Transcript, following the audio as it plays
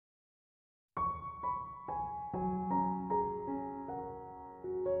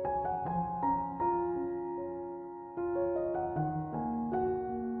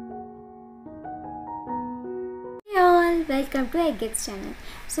Welcome to Eggg channel.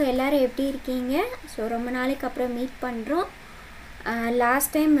 So எல்லாரும் எப்படி இருக்கீங்க? So ரொம்ப நாளைக்கு அப்புறம் மீட் பண்றோம்.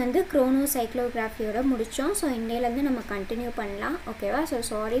 லாஸ்ட் டைம் வந்து chronocyclographyயோட முடிச்சோம். So இன்னையில இருந்து நம்ம கண்டினியூ பண்ணலாம். ஓகேவா? So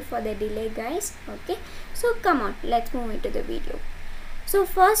sorry for the delay guys. Okay. So come on, let's move into the video. So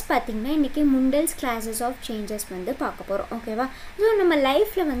first பாத்தீங்கன்னா இன்னைக்கு Mundel's classes of changes வந்து பார்க்க போறோம். ஓகேவா? So நம்ம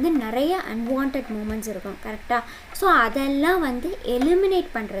லைஃப்ல வந்து நிறைய unwanted moments இருக்கும். கரெக்ட்டா? So அதெல்லாம் வந்து eliminate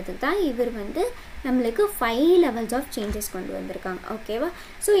பண்றதுக்கு தான் இவர் வந்து நம்மளுக்கு 5 levels of changes கொண்டு வந்திருக்காங்க. ஓகேவா?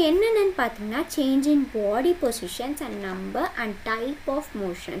 So என்னென்னு பாத்தீங்கன்னா change in body positions and number and type of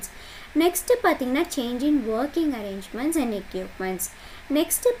motions. Next பாத்தீங்கன்னா change in working arrangements and equipments.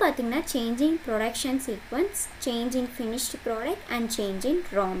 Next பாத்தீங்கன்னா change in production sequence, change in finished product and change in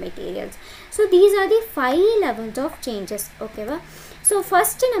raw materials. So these are the 5 levels of changes. ஓகேவா? So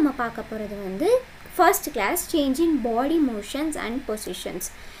first நம்ம பார்க்க போறது வந்து first class change in body motions and positions.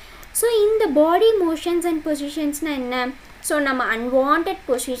 So in the body motions and positions na enna, so நம்ம unwanted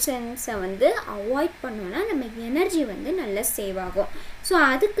positions வந்து avoid பண்ணோம்னா நம்ம energy வந்து நல்லா சேவ் ஆகும். ஸோ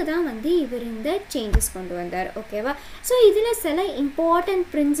அதுக்கு தான் வந்து இவர் இந்த சேஞ்சஸ் கொண்டு வந்தார். ஓகேவா? ஸோ இதில் சில இம்பார்ட்டன்ட்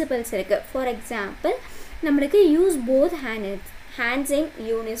பிரின்சிபல்ஸ் இருக்குது. ஃபார் எக்ஸாம்பிள் நம்மளுக்கு யூஸ் போத் ஹேண்ட்ஸ் இன்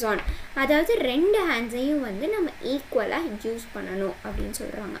யூனிசான், அதாவது ரெண்டு ஹேண்ட்ஸையும் வந்து நம்ம ஈக்குவலாக யூஸ் பண்ணணும் அப்படின்னு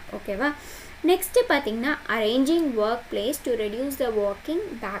சொல்கிறாங்க. ஓகேவா? நெக்ஸ்ட்டு பார்த்தீங்கன்னா arranging work place to reduce the walking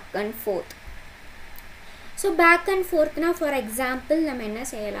back and fourth. So back and ஃபோர்த்னா for example நம்ம என்ன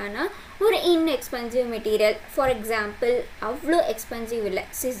செய்யலாம்னா ஒரு இன்எக்ஸ்பென்சிவ் மெட்டீரியல், ஃபார் எக்ஸாம்பிள் அவ்வளோ எக்ஸ்பென்சிவ் இல்லை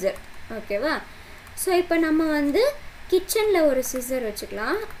சிசர். ஓகேவா? ஸோ இப்போ நம்ம வந்து கிச்சனில் ஒரு சிசர்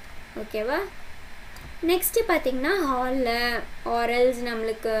வச்சுக்கலாம். ஓகேவா? நெக்ஸ்ட்டு பார்த்திங்கன்னா ஹாலில் ஆரல்ஸ்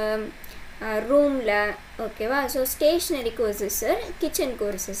நம்மளுக்கு ரூமில். ஓகேவா? ஸோ ஸ்டேஷ்னரிக்கு ஒரு சிசர், கிச்சனுக்கு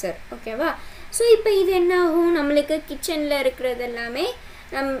ஒரு சிசர். ஓகேவா? ஸோ இப்போ இது என்ன ஆகும், நம்மளுக்கு கிச்சனில் இருக்கிறது எல்லாமே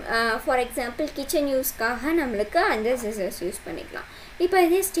ஃபார் எக்ஸாம்பிள் கிச்சன் யூஸ்க்காக நம்மளுக்கு அந்த சிசர்ஸ் யூஸ் பண்ணிக்கலாம். இப்போ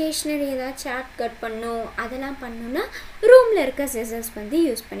இதே ஸ்டேஷ்னரி ஏதாவது சாட் கட் பண்ணும் அதெல்லாம் பண்ணணுன்னா ரூமில் இருக்க சிசர்ஸ் வந்து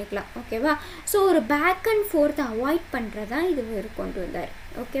யூஸ் பண்ணிக்கலாம். ஓகேவா? ஸோ ஒரு பேக் அண்ட் ஃபோர்த் அவாய்ட் பண்ணுறதா இது கொண்டு வந்தார்.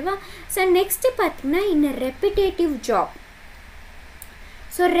 ஓகேவா? ஸோ நெக்ஸ்ட்டு பார்த்திங்கன்னா இன்னும் repetitive job.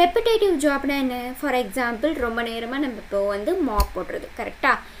 So repetitive Jaffna என்ன, ஃபார் எக்ஸாம்பிள் ரொம்ப நேரமாக நம்ம இப்போ வந்து மாப் போடுறது.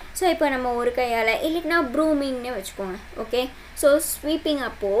 கரெக்டாக? ஸோ இப்போ நம்ம ஒரு கையால் இல்லைன்னா ப்ரூமிங்னே வச்சுக்கோங்க. ஓகே? ஸோ ஸ்வீப்பிங்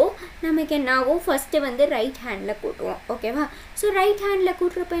அப்போது நமக்கு என்ன ஆகும், ஃபஸ்ட்டு வந்து ரைட் ஹேண்டில் கூட்டுவோம். ஓகேவா? ஸோ ரைட் ஹேண்டில்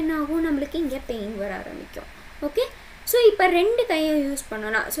கூட்டுறப்ப என்ன ஆகும், நம்மளுக்கு இங்கே பெயின் வர ஆரம்பிக்கும். ஓகே? ஸோ இப்போ ரெண்டு கையை யூஸ்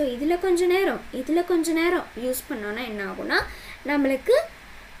பண்ணோன்னா, ஸோ இதில் கொஞ்சம் நேரம் யூஸ் பண்ணோன்னா என்ன ஆகும்னா நம்மளுக்கு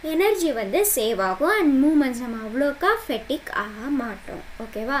எனர்ஜி வந்து சேவ் ஆகும் அண்ட் மூமெண்ட்ஸ் நம்ம அவ்வளோக்கா ஃபெட்டிக் ஆக மாட்டோம்.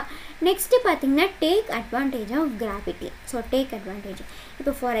 ஓகேவா? நெக்ஸ்ட்டு பார்த்திங்கன்னா take advantage of gravity. So take advantage,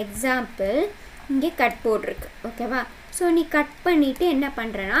 இப்போ ஃபார் எக்ஸாம்பிள் இங்கே கட் போர்ட்ருக்கு. ஓகேவா? ஸோ நீ கட் பண்ணிவிட்டு என்ன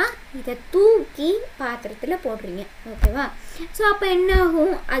பண்ணுறேன்னா இதை தூக்கி பாத்திரத்தில் போடுறீங்க. ஓகேவா? ஸோ அப்போ என்ன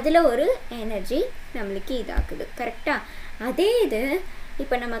ஆகும், அதில் ஒரு எனர்ஜி நம்மளுக்கு இதாகுது. கரெக்டாக? அதே இது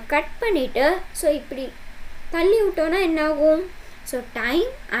இப்போ நம்ம கட் பண்ணிவிட்டு ஸோ இப்படி தள்ளி விட்டோன்னா என்ன ஆகும், so time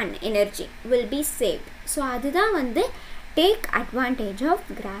and energy will be saved. So அதுதான் வந்து டேக் அட்வான்டேஜ் ஆஃப்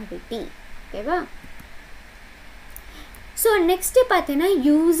கிராவிட்டி. ஓகேவா? ஸோ நெக்ஸ்ட்டு பார்த்தீங்கன்னா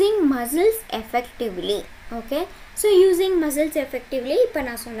using muscles effectively. Okay? So using muscles effectively இப்போ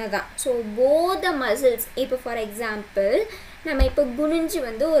நான் சொன்னதான். ஸோ போத் த மசில்ஸ், இப்போ ஃபார் எக்ஸாம்பிள் நம்ம இப்போ குனிஞ்சு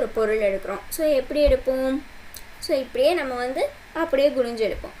வந்து ஒரு பொருள் எடுக்கிறோம். ஸோ எப்படி எடுப்போம், ஸோ இப்படியே நம்ம வந்து அப்படியே குனிஞ்சு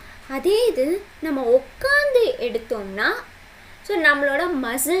எடுப்போம். அதே இது நம்ம உட்காந்து எடுத்தோம்னா ஸோ நம்மளோட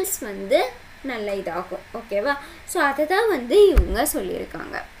மசில்ஸ் வந்து நல்ல இதாகும். ஓகேவா? ஸோ அதை தான் வந்து இவங்க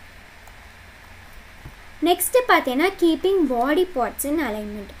சொல்லியிருக்காங்க. நெக்ஸ்ட்டு பார்த்தீங்கன்னா கீப்பிங் பாடி பார்ட்ஸ் இன்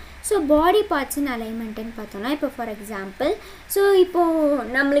அலைன்மெண்ட். ஸோ பாடி பார்ட்ஸ் இன் அலைன்மெண்ட்டுன்னு பார்த்தோன்னா இப்போ ஃபார் எக்ஸாம்பிள் ஸோ இப்போது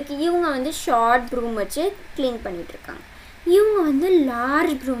நம்மளுக்கு இவங்க வந்து ஷார்ட் ப்ரூம் வச்சு க்ளீன் பண்ணிகிட்ருக்காங்க, இவங்க வந்து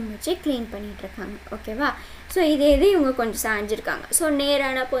லார்ஜ் ப்ரூம் வச்சு க்ளீன் பண்ணிகிட்ருக்காங்க. ஓகேவா? ஸோ இதே இவங்க கொஞ்சம் சாஞ்சிருக்காங்க. ஸோ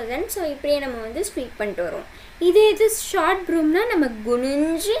நேரான பொசிஷன், ஸோ இப்படியே நம்ம வந்து ஸ்வீப் பண்ணிட்டு வருவோம். இதே இது ஷார்ட் ப்ரூம்னா நம்ம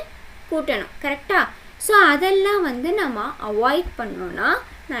குனிஞ்சு கூட்டணும். கரெக்டாக? ஸோ அதெல்லாம் வந்து நம்ம அவாய்ட் பண்ணோன்னா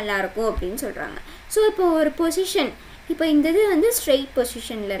நல்லாயிருக்கும் அப்படின்னு சொல்கிறாங்க. ஸோ இப்போ ஒரு பொசிஷன், இப்போ இந்த இது வந்து ஸ்ட்ரெயிட்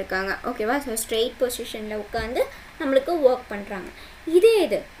பொசிஷனில் இருக்காங்க. ஓகேவா? ஸோ ஸ்ட்ரெயிட் பொசிஷனில் உட்காந்து நம்மளுக்கு ஒர்க் பண்ணுறாங்க. இதே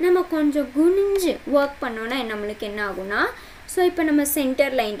இது நம்ம கொஞ்சம் குனிஞ்சு ஒர்க் பண்ணோன்னா நம்மளுக்கு என்ன ஆகும்னா, ஸோ இப்போ நம்ம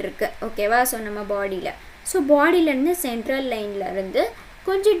சென்டர் லைன் இருக்குது. ஓகேவா? ஸோ நம்ம பாடியில், ஸோ பாடியிலேருந்து சென்ட்ரல் லைன்லேருந்து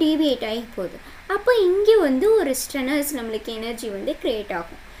கொஞ்சம் டீவியேட் ஆகி போகுது. அப்போ இங்கே வந்து ஒரு ஸ்ட்ரெனர்ஸ் நம்மளுக்கு எனர்ஜி வந்து க்ரியேட்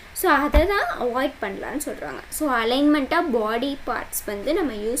ஆகும். ஸோ அதை தான் அவாய்ட் பண்ணலான்னு சொல்கிறாங்க. ஸோ அலைன்மெண்ட்டாக பாடி பார்ட்ஸ் வந்து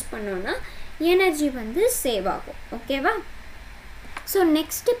நம்ம யூஸ் பண்ணோன்னா எனர்ஜி வந்து சேவ் ஆகும். ஓகேவா? ஸோ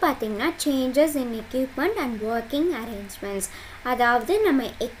நெக்ஸ்ட்டு பார்த்திங்கன்னா changes in equipment and working arrangements. அதாவது நம்ம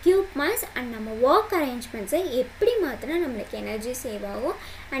எக்யூப்மெண்ட்ஸ் அண்ட் நம்ம ஒர்க் அரேஞ்ச்மெண்ட்ஸை எப்படி மாற்றினா நம்மளுக்கு எனர்ஜி சேவ் ஆகும்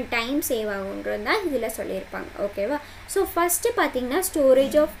அண்ட் டைம் சேவ் ஆகுன்றது தான் இதில் சொல்லியிருப்பாங்க. ஓகேவா? ஸோ ஃபஸ்ட்டு பார்த்திங்கன்னா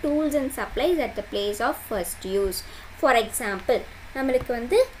storage of tools and supplies at the place of first use. For example, நம்மளுக்கு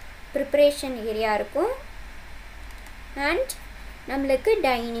வந்து ப்ரிப்ரேஷன் ஏரியா இருக்கும் அண்ட் நம்மளுக்கு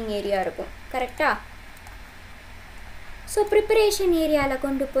டைனிங் ஏரியா இருக்கும். கரெக்டாக? ஸோ ப்ரிப்பரேஷன் ஏரியாவில்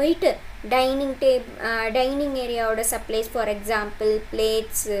கொண்டு போயிட்டு dining ஏரியாவோட supplies, for example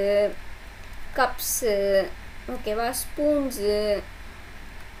plates, cups, ஓகேவா, ஸ்பூன்ஸு,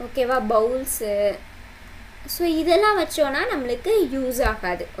 ஓகேவா, பவுல்ஸு, ஸோ இதெல்லாம் வச்சோன்னா நம்மளுக்கு யூஸ்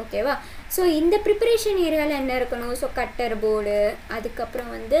ஆகாது. ஓகேவா? ஸோ இந்த ப்ரிப்பரேஷன் ஏரியாவில் என்ன இருக்கணும்? ஸோ கட்டர் போர்டு,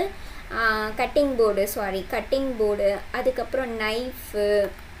 அதுக்கப்புறம் வந்து கட்டிங் போர்டு, அதுக்கப்புறம் நைஃபு,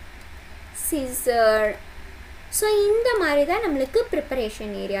 சிசர். ஸோ இந்த மாதிரி தான் நம்மளுக்கு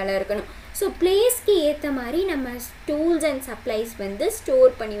ப்ரிப்பரேஷன் ஏரியாவில் இருக்கணும். ஸோ பிளேஸ்க்கு ஏற்ற மாதிரி நம்ம டூல்ஸ் அண்ட் சப்ளைஸ் வந்து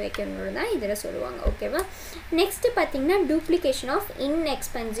ஸ்டோர் பண்ணி வைக்கணும்னு தான் இதில் சொல்லுவாங்க. ஓகேவா? நெக்ஸ்ட்டு பார்த்திங்கன்னா duplication of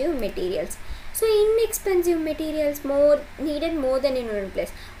inexpensive materials. So inexpensive materials needed more then in one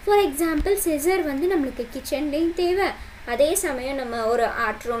place. For example, scissor வந்து நம்மளுக்கு கிச்சன்லேயும் தேவை, அதே சமயம் நம்ம ஒரு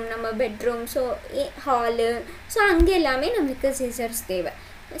ஆர்ட் ரூம், நம்ம பெட்ரூம், ஸோ ஹாலு, ஸோ அங்கே எல்லாமே நம்மளுக்கு சிசர்ஸ் தேவை.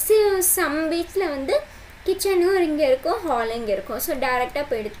 சம் வீட்டில் வந்து கிச்சனும் இங்கே இருக்கும், ஹால் இங்கே இருக்கும், ஸோ டேரெக்டாக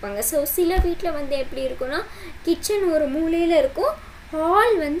போய் எடுத்துப்பாங்க. ஸோ சில வீட்டில் வந்து எப்படி இருக்குன்னா, கிச்சன் ஒரு மூலையில் இருக்கும்,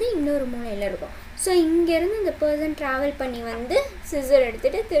 ஹால் வந்து இன்னொரு மூலையில் இருக்கும். ஸோ இங்கேருந்து இந்த பர்சன் ட்ராவல் பண்ணி வந்து சிசர்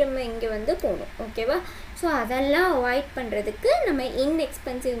எடுத்துகிட்டு திரும்ப இங்கே வந்து போகணும். ஓகேவா? ஸோ அதெல்லாம் அவாய்ட் பண்ணுறதுக்கு நம்ம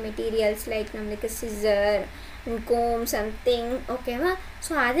இன்எக்ஸ்பென்சிவ் மெட்டீரியல்ஸ் லைக் நம்மளுக்கு சிசர், கோம், சம்திங். ஓகேவா?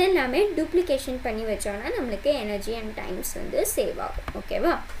 ஸோ அதெல்லாமே டூப்ளிகேஷன் பண்ணி வச்சோன்னா நம்மளுக்கு எனர்ஜி அண்ட் டைம்ஸ் வந்து சேவ் ஆகும்.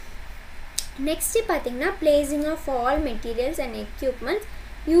 ஓகேவா? நெக்ஸ்ட்டு பார்த்திங்கன்னா placing of all materials and equipments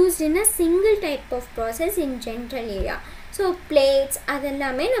used in a single type of process in general area. So plates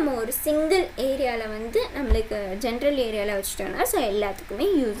அதெல்லாமே நம்ம ஒரு சிங்கிள் ஏரியாவில் வந்து நம்மளுக்கு ஜென்ரல் ஏரியாவில் வச்சுட்டோன்னா ஸோ எல்லாத்துக்குமே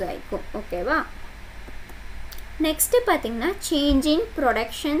யூஸ் ஆகிக்கும். ஓகேவா? நெக்ஸ்ட்டு பார்த்திங்கன்னா change in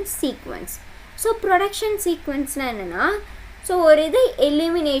production sequence. So production சீக்வன்ஸ்னால் என்னென்னா, ஸோ ஒரு இது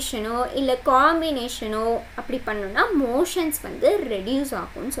எலிமினேஷனோ இல்லை காம்பினேஷனோ அப்படி பண்ணோன்னா மோஷன்ஸ் வந்து ரெடியூஸ்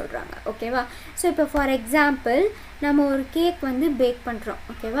ஆகும்னு சொல்கிறாங்க. ஓகேவா? ஸோ இப்போ ஃபார் எக்ஸாம்பிள் நம்ம ஒரு கேக் வந்து பேக் பண்ணுறோம்.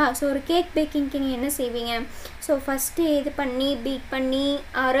 ஓகேவா? ஸோ ஒரு கேக் பேக்கிங்க்கு நீங்கள் என்ன செய்வீங்க? ஸோ ஃபஸ்ட்டு இது பண்ணி பீட் பண்ணி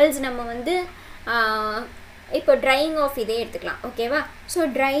ஆரல்ஸ் நம்ம வந்து இப்போ ட்ரையிங் ஆஃப் இதே எடுத்துக்கலாம். ஓகேவா? So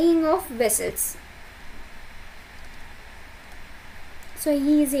drying of vessels. So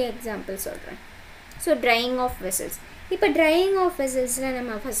easy example சொல்கிறேன். So drying of vessels. இப்போ ட்ரையிங் ஆஃப் வெசல்ஸில்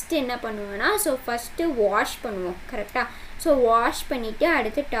நம்ம ஃபஸ்ட்டு என்ன பண்ணுவோன்னா, ஸோ ஃபஸ்ட்டு வாஷ் பண்ணுவோம். கரெக்டாக? ஸோ வாஷ் பண்ணிவிட்டு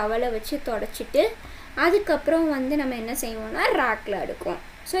அடுத்து டவலை வச்சு தொடச்சிட்டு அதுக்கப்புறம் வந்து நம்ம என்ன செய்வோம்னா ரேக்கில் அடுக்குவோம்.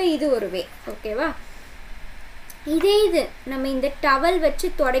 ஸோ இது ஒரு வே. ஓகேவா? இதே இது நம்ம இந்த டவல் வச்சு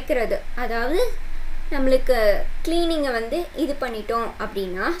துடைக்கிறது, அதாவது நம்மளுக்கு க்ளீனிங்கை வந்து இது பண்ணிட்டோம்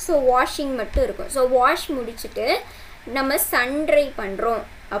அப்படின்னா ஸோ வாஷிங் மட்டும் இருக்கும். ஸோ வாஷ் முடிச்சுட்டு நம்ம சன்ட்ரை பண்ணுறோம்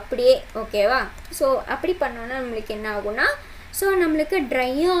அப்படியே. ஓகேவா? ஸோ அப்படி பண்ணோன்னா நம்மளுக்கு என்ன ஆகும்னா, ஸோ நம்மளுக்கு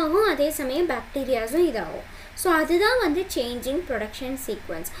ட்ரையும் ஆகும், அதே சமயம் பாக்டீரியாஸும் இதாகும். ஸோ அதுதான் வந்து சேஞ்சிங் ப்ரொடக்ஷன்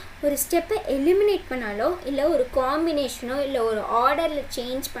சீக்வன்ஸ். ஒரு ஸ்டெப்பை எலிமினேட் பண்ணாலோ இல்லை ஒரு காம்பினேஷனோ இல்லை ஒரு ஆர்டரில்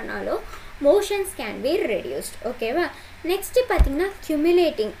சேஞ்ச் பண்ணாலோ மோஷன்ஸ் கேன் பி ரெடியூஸ்ட். ஓகேவா? நெக்ஸ்ட்டு பார்த்திங்கன்னா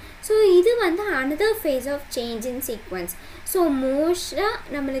கியூமுலேட்டிங். ஸோ இது வந்து another face of change in sequence. So மோஸ்ட்டாக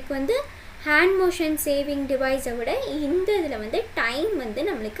நம்மளுக்கு வந்து ஹேண்ட் மோஷன் சேவிங் டிவைஸை விட இந்த இதில் வந்து டைம் வந்து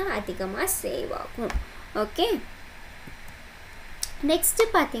நம்மளுக்கு அதிகமாக சேவ் ஆகும். ஓகே? நெக்ஸ்ட்டு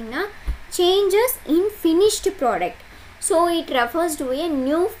பார்த்திங்கன்னா changes in finished product. So it refers to a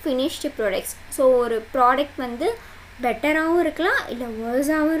new finished products. So ஒரு ப்ராடக்ட் வந்து பெட்டராகவும் இருக்கலாம் இல்லை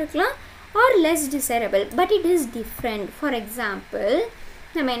வேர்ஸாகவும் இருக்கலாம் R less desirable, but it is different. For example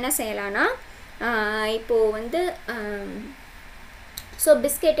நம்ம என்ன செய்யலாம்னா, இப்போது வந்து ஸோ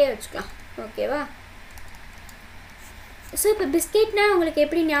பிஸ்கெட்டே வச்சுக்கலாம். ஓகேவா? ஸோ இப்போ பிஸ்கெட்னால் உங்களுக்கு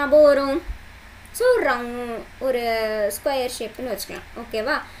எப்படி ஞாபகம் வரும்? ஸோ ஒரு ஸ்கொயர் ஷேப்புன்னு வச்சுக்கலாம்.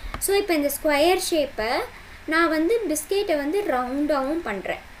 ஓகேவா? ஸோ இப்போ இந்த ஸ்கொயர் ஷேப்பை நான் வந்து பிஸ்கெட்டை வந்து ரவுண்டாகவும்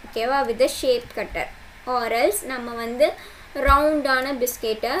பண்ணுறேன். ஓகேவா? வித் ஷேப் கட்டர் ஆர்எல்ஸ் நம்ம வந்து ரவுண்டான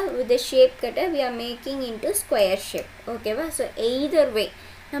பிஸ்கெட்டை with shape cutter we are making into square shape. ஓகேவா? ஸோ எய்தர் வே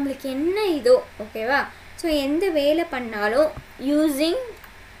நம்மளுக்கு என்ன இதோ. ஓகேவா? ஸோ எந்த வேலை பண்ணாலும் யூஸிங்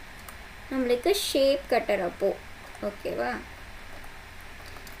நம்மளுக்கு ஷேப் கட்டர் அப்போது. ஓகேவா?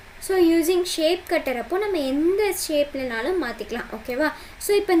 ஸோ யூஸிங் ஷேப் கட்டர் அப்போ நம்ம எந்த ஷேப்லனாலும் மாற்றிக்கலாம். ஓகேவா?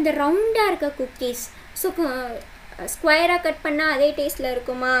 ஸோ இப்போ இந்த ரவுண்டாக இருக்க குக்கீஸ் ஸோ ஸ்கொயராக கட் பண்ணால் அதே டேஸ்ட்டில்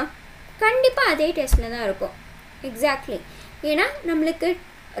இருக்குமா? கண்டிப்பாக அதே டேஸ்ட்டில் தான் இருக்கும். எக்ஸாக்ட்லி. ஏன்னா நம்மளுக்கு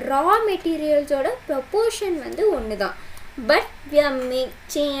ரா மெட்டீரியல்ஸோட ப்ரொப்போர்ஷன் வந்து ஒன்று தான், but we are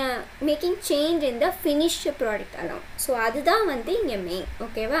making change in the finished product alone. So அதுதான் வந்து இங்கே மெயின்.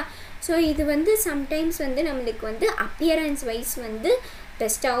 ஓகேவா? ஸோ இது வந்து சம்டைம்ஸ் வந்து நம்மளுக்கு வந்து அப்பியரன்ஸ் வைஸ் வந்து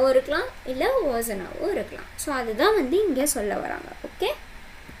பெஸ்ட்டாகவும் இருக்கலாம், இல்லை வேர்சனாகவும் இருக்கலாம். ஸோ அதுதான் வந்து இங்கே சொல்ல வராங்க. ஓகே,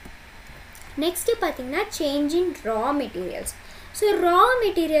 நெக்ஸ்ட்டு பார்த்திங்கன்னா change in raw materials. So ரா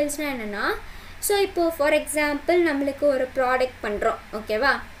மெட்டீரியல்ஸ்னால் என்னென்னா, ஸோ இப்போது ஃபார் எக்ஸாம்பிள் நம்மளுக்கு ஒரு ப்ராடக்ட் பண்ணுறோம்.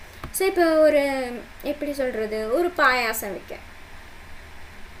 ஓகேவா? ஸோ இப்போ ஒரு எப்படி சொல்கிறது, ஒரு பாயாசம் வைக்க.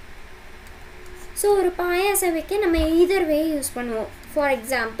 ஸோ ஒரு பாயாசம் வைக்க நம்ம ஈதர் வே யூஸ் பண்ணுவோம். ஃபார்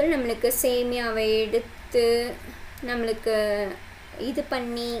எக்ஸாம்பிள் நம்மளுக்கு சேமியாவை எடுத்து நம்மளுக்கு இது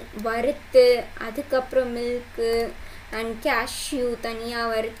பண்ணி வறுத்து, அதுக்கப்புறம் மில்க்கு அண்ட் கேஷ்யூ தனியாக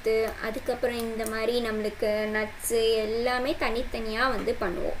வறுத்து, அதுக்கப்புறம் இந்த மாதிரி நம்மளுக்கு நட்ஸு எல்லாமே தனித்தனியாக வந்து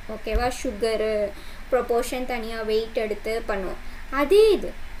பண்ணுவோம். ஓகேவா? சுகரு ப்ரொப்போர்ஷன் தனியாக வெயிட் எடுத்து பண்ணுவோம். அதே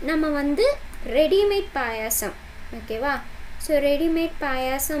இது நம்ம வந்து ரெடிமேட் பாயாசம். ஓகேவா? ஸோ ரெடிமேட்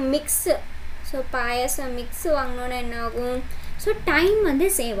பாயாசம் மிக்ஸு. ஸோ பாயாசம் மிக்ஸு வாங்கினோன்னா என்ன ஆகும், ஸோ டைம் வந்து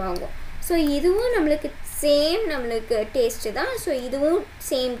சேவ் ஆகும். ஸோ இதுவும் நம்மளுக்கு சேம் நம்மளுக்கு டேஸ்ட்டு தான். ஸோ இதுவும்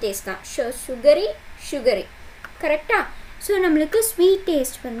சேம் டேஸ்ட் தான். ஸோ சுகரி கரெக்டாக. ஸோ நம்மளுக்கு ஸ்வீட்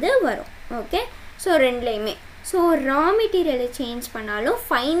டேஸ்ட் வந்து வரும். ஓகே, ஸோ ரெண்டுலேயுமே. ஸோ ரா மெட்டீரியலை சேஞ்ச் பண்ணாலும்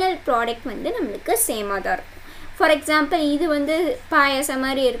ஃபைனல் ப்ராடக்ட் வந்து நம்மளுக்கு சேமாக தான் இருக்கும். ஃபார் எக்ஸாம்பிள் இது வந்து பாயாசம்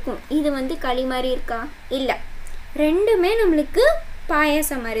மாதிரி இருக்கும், இது வந்து களி மாதிரி இருக்கா? இல்லை, ரெண்டுமே நம்மளுக்கு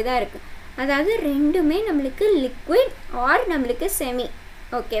பாயாசம் மாதிரி தான் இருக்குது. அதாவது ரெண்டுமே நம்மளுக்கு லிக்விட் ஆர் நம்மளுக்கு செமி.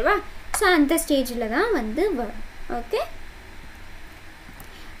 ஓகேவா? ஸோ அந்த ஸ்டேஜில் தான் வந்து வரும். ஓகே,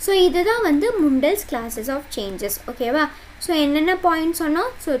 ஸோ இதுதான் வந்து முண்டல்ஸ் கிளாஸஸ் ஆஃப் சேஞ்சஸ். ஓகேவா? ஸோ என்னென்ன பாயிண்ட்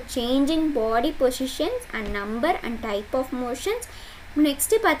சொன்னோம்? So change in body positions and number and type of motions.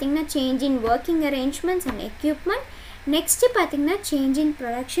 Next பார்த்திங்கன்னா change in working arrangements and equipment. Next பார்த்திங்கன்னா change in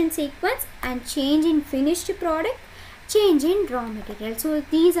production sequence and change in finished product, change in raw material. So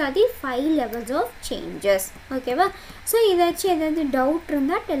these are the 5 levels of changes. ஓகேவா? So இதாச்சும் ஏதாவது doubt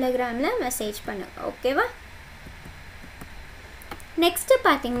இருந்தால் டெலிகிராமில் message பண்ணுங்க. ஓகேவா? Next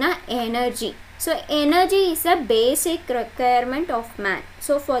பார்த்திங்கன்னா energy. So energy is a basic requirement of man.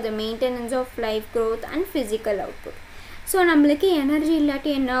 So for the maintenance of life growth and physical output. So நம்மளுக்கு energy இல்லாட்டி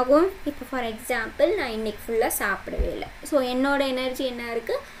என்ன ஆகும்? இப்போ ஃபார் எக்ஸாம்பிள் நான் இன்றைக்கி ஃபுல்லாக சாப்பிடவே இல்லை. ஸோ என்னோடய எனர்ஜி என்ன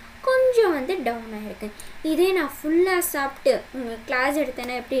இருக்குது, கொஞ்சம் வந்து டவுன் ஆகிருக்கு. இதே நான் ஃபுல்லாக சாப்பிட்டு உங்களுக்கு கிளாஸ்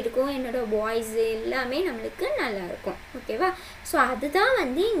எடுத்தேன்னா எப்படி இருக்கும், என்னோடய வாய்ஸு எல்லாமே நம்மளுக்கு நல்லாயிருக்கும். ஓகேவா? ஸோ அதுதான்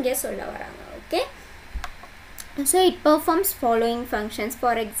வந்து இங்கே சொல்ல வராங்க. Okay, so it performs following functions.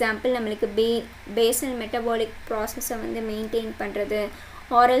 For example நம்மளுக்கு பேசல் மெட்டபாலிக் ப்ராசஸை வந்து மெயின்டைன் பண்ணுறது,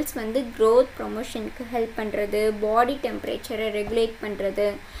 ஆரல்ஸ் வந்து க்ரோத் ப்ரொமோஷனுக்கு ஹெல்ப் பண்ணுறது, பாடி டெம்பரேச்சரை ரெகுலேட் பண்ணுறது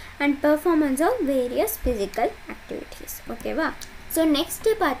and performance of various physical activities. ஓகேவா? ஸோ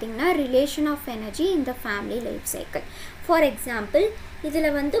நெக்ஸ்ட்டு பார்த்திங்கன்னா relation of energy in the family life cycle. For example இதில்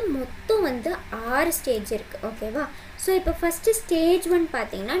வந்து மொத்தம் வந்து 6 ஸ்டேஜ் இருக்குது. ஓகேவா? ஸோ இப்போ ஃபஸ்ட்டு ஸ்டேஜ் 1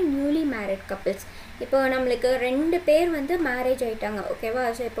 பார்த்திங்கன்னா நியூலி மேரிட் கப்பிள்ஸ். இப்போ நம்மளுக்கு 2 பேர் வந்து மேரேஜ் ஆகிட்டாங்க. ஓகேவா?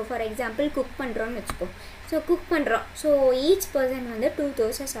 ஸோ இப்போ ஃபார் எக்ஸாம்பிள் குக் பண்ணுறோன்னு வச்சுக்கோ. ஸோ குக் பண்ணுறோம். ஸோ ஈச் பர்சன் வந்து 2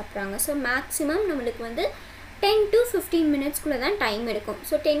 தோசை சாப்பிட்றாங்க. ஸோ மேக்ஸிமம் நம்மளுக்கு வந்து 10 to 15 மினிட்ஸ்குள்ளே தான் டைம் எடுக்கும்.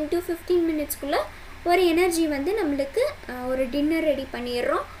 ஸோ 10 to 15 மினிட்ஸ்குள்ளே ஒரு எனர்ஜி வந்து நம்மளுக்கு ஒரு டின்னர் ரெடி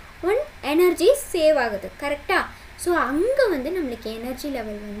பண்ணிடுறோம். எனர்ஜி சேவ் ஆகுது. கரெக்டாக? ஸோ அங்கே வந்து நம்மளுக்கு எனர்ஜி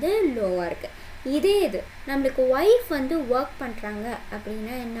லெவல் வந்து லோவாக இருக்குது. இதே இது நம்மளுக்கு ஒய்ஃப் வந்து ஒர்க் பண்ணுறாங்க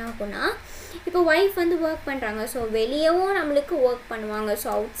அப்படின்னா என்ன ஆகும்னா, இப்போ ஒய்ஃப் வந்து ஒர்க் பண்ணுறாங்க. ஸோ வெளியவும் நம்மளுக்கு ஒர்க் பண்ணுவாங்க. ஸோ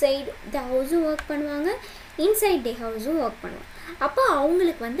அவுட் சைடு த ஹவுஸும் ஒர்க் பண்ணுவாங்க, இன்சைட் தி ஹவுஸும் ஒர்க் பண்ணுவாங்க. அப்போ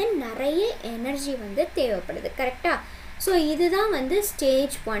அவங்களுக்கு வந்து நிறைய எனர்ஜி வந்து தேவைப்படுது. கரெக்டாக? ஸோ இதுதான் வந்து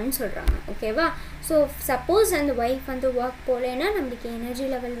ஸ்டேஜ் 1 சொல்கிறாங்க. ஓகேவா? ஸோ சப்போஸ் அந்த ஒய்ஃப் வந்து ஒர்க் போகலைன்னா நம்மளுக்கு எனர்ஜி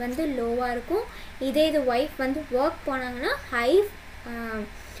லெவல் வந்து லோவாக இருக்கும். இதே இது ஒய்ஃப் வந்து ஒர்க் போனாங்கன்னா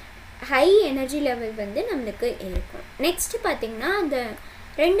ஹை எனர்ஜி லெவல் வந்து நம்மளுக்கு இருக்கும். நெக்ஸ்ட்டு பார்த்திங்கன்னா அந்த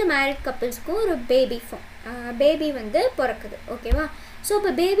 2 மேரிட் கப்பிள்ஸ்க்கும் ஒரு பேபி வந்து பிறக்குது. ஓகேவா? ஸோ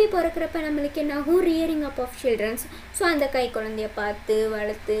இப்போ பேபி பிறக்கிறப்ப நம்மளுக்கு என்ன ஆகும், rearing up of children's. So அந்த கை குழந்தைய பார்த்து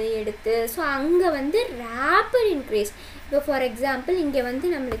வளர்த்து எடுத்து, ஸோ அங்கே வந்து ரேப்பிட் இன்க்ரீஸ். இப்போ ஃபார் எக்ஸாம்பிள் இங்கே வந்து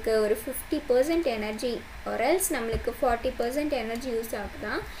நம்மளுக்கு ஒரு 50% எனர்ஜி ஆர்எல்ஸ் நம்மளுக்கு 40% எனர்ஜி யூஸ்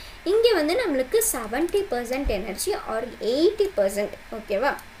ஆகுதான். இங்கே வந்து நம்மளுக்கு 70% எனர்ஜி ஆர் 80%.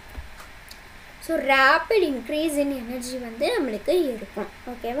 ஓகேவா? So rapid increase in energy வந்து நம்மளுக்கு இருக்கும்.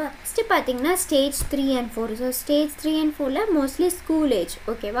 ஓகேவா? நெக்ஸ்ட்டு பார்த்திங்கன்னா stage 3 and 4. So stage 3 and 4ல் mostly school age.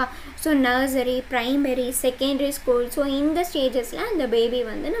 ஓகேவா? So nursery, primary, secondary school, so இந்த ஸ்டேஜஸில் அந்த பேபி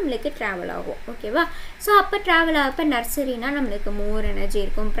வந்து நம்மளுக்கு ட்ராவல் ஆகும். ஓகேவா? ஸோ அப்போ ட்ராவல் ஆகப்போ நர்சரினா நம்மளுக்கு மோர் எனர்ஜி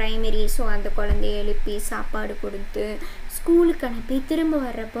இருக்கும். ப்ரைமரி ஸோ அந்த குழந்தைய எழுப்பி சாப்பாடு கொடுத்து ஸ்கூலுக்கு அனுப்பி திரும்ப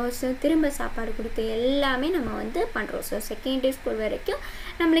வர்றப்போ ஸோ திரும்ப சாப்பாடு கொடுத்து எல்லாமே நம்ம வந்து பண்ணுறோம். ஸோ செகண்டரி ஸ்கூல் வரைக்கும்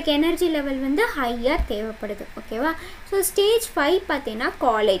நம்மளுக்கு எனர்ஜி லெவல் வந்து ஹையாக தேவைப்படுது. ஓகேவா? ஸோ ஸ்டேஜ் 5 பார்த்தீங்கன்னா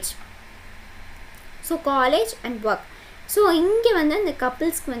college. So college and work. So இங்கே வந்து அந்த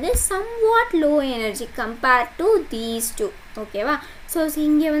கப்புள்ஸ்க்கு வந்து somewhat low energy compare to these two. ஓகேவா? ஸோ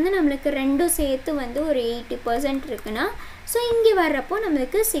இங்கே வந்து நம்மளுக்கு ரெண்டும் சேர்த்து வந்து ஒரு 80% இருக்குன்னா ஸோ இங்கே வர்றப்போ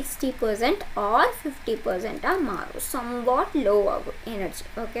நம்மளுக்கு 60% ஆர் 50% மாறும். சம்வாட் லோ ஆகும் எனர்ஜி.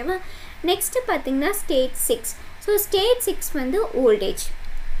 ஓகேவா? நெக்ஸ்ட்டு பார்த்திங்கன்னா ஸ்டேஜ் 6. ஸோ ஸ்டேஜ் 6 வந்து ஓல்டேஜ்.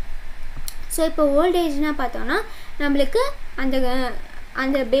 ஸோ இப்போ ஓல்டேஜ்னால் பார்த்தோன்னா நம்மளுக்கு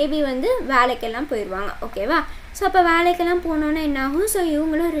அந்த பேபி வந்து வேலைக்கெல்லாம் போயிடுவாங்க. ஓகேவா? ஸோ அப்போ வேலைக்கெல்லாம் போனோன்னா என்னாகும்? ஸோ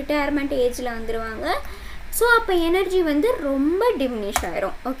இவங்களும் ரிட்டையர்மெண்ட் ஏஜில் வந்துடுவாங்க. ஸோ அப்போ எனர்ஜி வந்து ரொம்ப டிமினிஷ்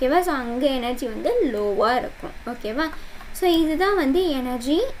ஆகிரும். ஓகேவா? ஸோ அங்கே எனர்ஜி வந்து லோவாக இருக்கும். ஓகேவா? ஸோ இதுதான் வந்து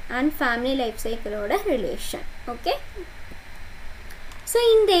energy and family life சைக்கிளோட relation. Okay? So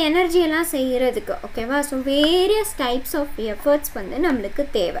இந்த எனர்ஜியெல்லாம் செய்கிறதுக்கு ஓகேவா? So various types of efforts வந்து நம்மளுக்கு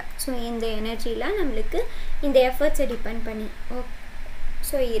தேவை. ஸோ இந்த எனர்ஜிலாம் நம்மளுக்கு இந்த எஃபர்ட்ஸை டிபெண்ட் பண்ணி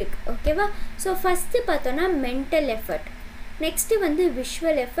ஸோ இருக்குது. ஓகேவா? ஸோ ஃபஸ்ட்டு பார்த்தோன்னா மென்டல் எஃபர்ட், நெக்ஸ்ட்டு வந்து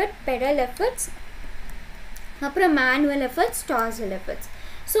விஷுவல் எஃபர்ட், பெடல் எஃபர்ட்ஸ், அப்புறம் manual efforts, dorsal efforts.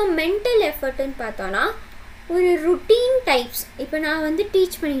 So mental எஃபர்ட்டுன்னு பார்த்தோன்னா ஒரு ருட்டீன் டைப்ஸ். இப்போ நான் வந்து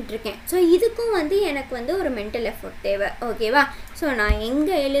டீச் பண்ணிகிட்ருக்கேன். ஸோ இதுக்கும் வந்து எனக்கு வந்து ஒரு மென்டல் எஃபர்ட் தேவை. ஓகேவா? ஸோ நான்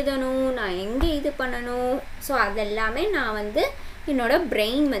எங்கே எழுதணும், நான் எங்கே இது பண்ணணும், ஸோ அதெல்லாமே நான் வந்து என்னோடய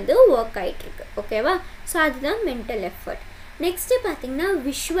பிரெயின் வந்து ஒர்க் ஆகிட்டுருக்கு. ஓகேவா? ஸோ அதுதான் மென்டல் எஃபர்ட். நெக்ஸ்ட்டு பார்த்திங்கன்னா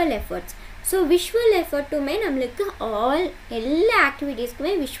விஷுவல் எஃபர்ட்ஸ். ஸோ விஷுவல் எஃபர்ட்டுமே நம்மளுக்கு எல்லா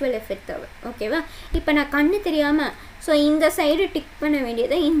ஆக்டிவிட்டீஸ்க்குமே விஷுவல் எஃபர்ட் தேவை. ஓகேவா? இப்போ நான் கண்ணு தெரியாமல் ஸோ இந்த சைடு டிக் பண்ண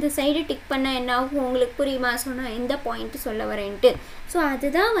வேண்டியதை இந்த சைடு டிக் பண்ணால் என்ன ஆகும் உங்களுக்கு புரியுமா? ஸோ நான் எந்த பாயிண்ட்டு சொல்ல வரேன்ட்டு. ஸோ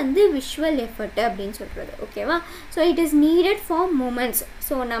அதுதான் வந்து விஷுவல் எஃபர்ட்டு அப்படின்னு சொல்கிறது. ஓகேவா? So it is needed for moments.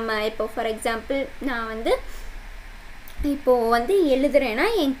 So நம்ம இப்போ ஃபார் எக்ஸாம்பிள் நான் வந்து இப்போது வந்து எழுதுறேன்னா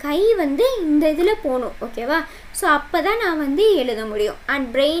என் கை வந்து இந்த இதில் போகணும். ஓகேவா? ஸோ அப்போ தான் நான் வந்து எழுத முடியும். அண்ட்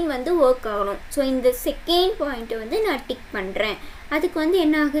பிரெயின் வந்து ஒர்க் ஆகணும். ஸோ இந்த செகண்ட் பாயிண்ட்டை வந்து நான் டிக் பண்ணுறேன். அதுக்கு வந்து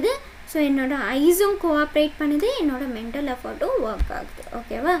என்ன ஆகுது? ஸோ என்னோடய ஐஸும் கோஆப்ரேட் பண்ணுது, என்னோடய மென்டல் எஃபர்ட்டும் ஒர்க் ஆகுது.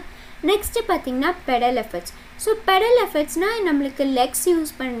 ஓகேவா? நெக்ஸ்ட்டு பார்த்திங்கன்னா பெடல் எஃபர்ட்ஸ். ஸோ பெடல் எஃபர்ட்ஸ்னால் நம்மளுக்கு லெக்ஸ்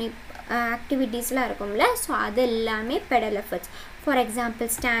யூஸ் பண்ணி ஆக்டிவிட்டீஸ்லாம் இருக்கும்ல. ஸோ அது எல்லாமே pedal efforts. For example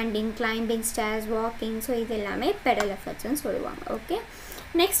standing, climbing stairs, walking. So இது எல்லாமே பெடல் எஃபர்ட்ஸ்னு சொல்லுவாங்க. ஓகே?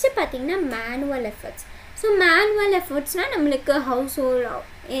 நெக்ஸ்ட்டு பார்த்திங்கன்னா மேனுவல் எஃபர்ட்ஸ். ஸோ மேனுவல் எஃபர்ட்ஸ்னால் நம்மளுக்கு ஹவுஸ் ஹோல்ட்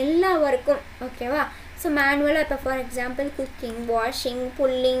எல்லா ஒர்க்கும். ஓகேவா? ஸோ மேனுவலாக இப்போ for example cooking, washing,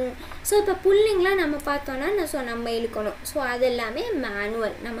 pulling. So இப்போ புல்லிங்லாம் நம்ம பார்த்தோன்னா நம்ம இழுக்கணும். ஸோ அது எல்லாமே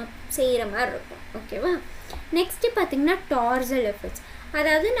மேனுவல் நம்ம செய்கிற மாதிரி இருக்கும். ஓகேவா? நெக்ஸ்ட்டு பார்த்திங்கன்னா டார்சல் எஃபர்ட்ஸ்.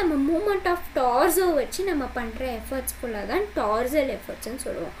 அதாவது நம்ம மூமெண்ட் ஆஃப் டார்ஸோ வச்சு நம்ம பண்ணுற எஃபர்ட்ஸ்குள்ளே தான் டார்சல் எஃபர்ட்ஸ்ன்னு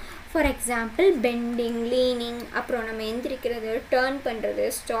சொல்லுவோம். ஃபார் எக்ஸாம்பிள் பெண்டிங், லீனிங், அப்புறம் நம்ம எந்திரிக்கிறது, டேர்ன் பண்ணுறது,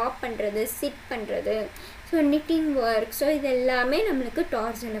 ஸ்டாப் பண்ணுறது, சிட் பண்ணுறது, ஸோ நிட்டிங் ஒர்க். ஸோ இது எல்லாமே நம்மளுக்கு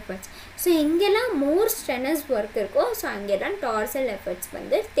டார்சல் எஃபர்ட்ஸ். ஸோ எங்கெல்லாம் மோர் ஸ்ட்ரெனஸ் ஒர்க் இருக்கோ ஸோ அங்கே தான் டார்சல் எஃபர்ட்ஸ்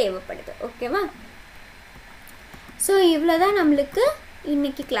வந்து தேவைப்படுது. ஓகேவா? ஸோ இவ்வளோ தான் நம்மளுக்கு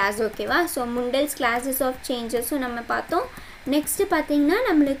இன்றைக்கி கிளாஸ். ஓகேவா? ஸோ முண்டல்ஸ் கிளாஸஸ் ஆஃப் சேஞ்சஸும் நம்ம பார்த்தோம். நெக்ஸ்ட்டு பார்த்திங்கன்னா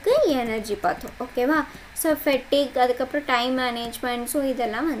நம்மளுக்கு எனர்ஜி பார்த்தோம். ஓகேவா? ஸோ ஃபெட்டிக், அதுக்கப்புறம் டைம் மேனேஜ்மெண்ட். ஸோ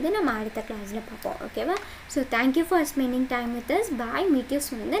இதெல்லாம் வந்து நம்ம அடுத்த கிளாஸில் பார்ப்போம். ஓகேவா? So thank you for spending time with us. Bye. Meet you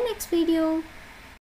soon in the next video.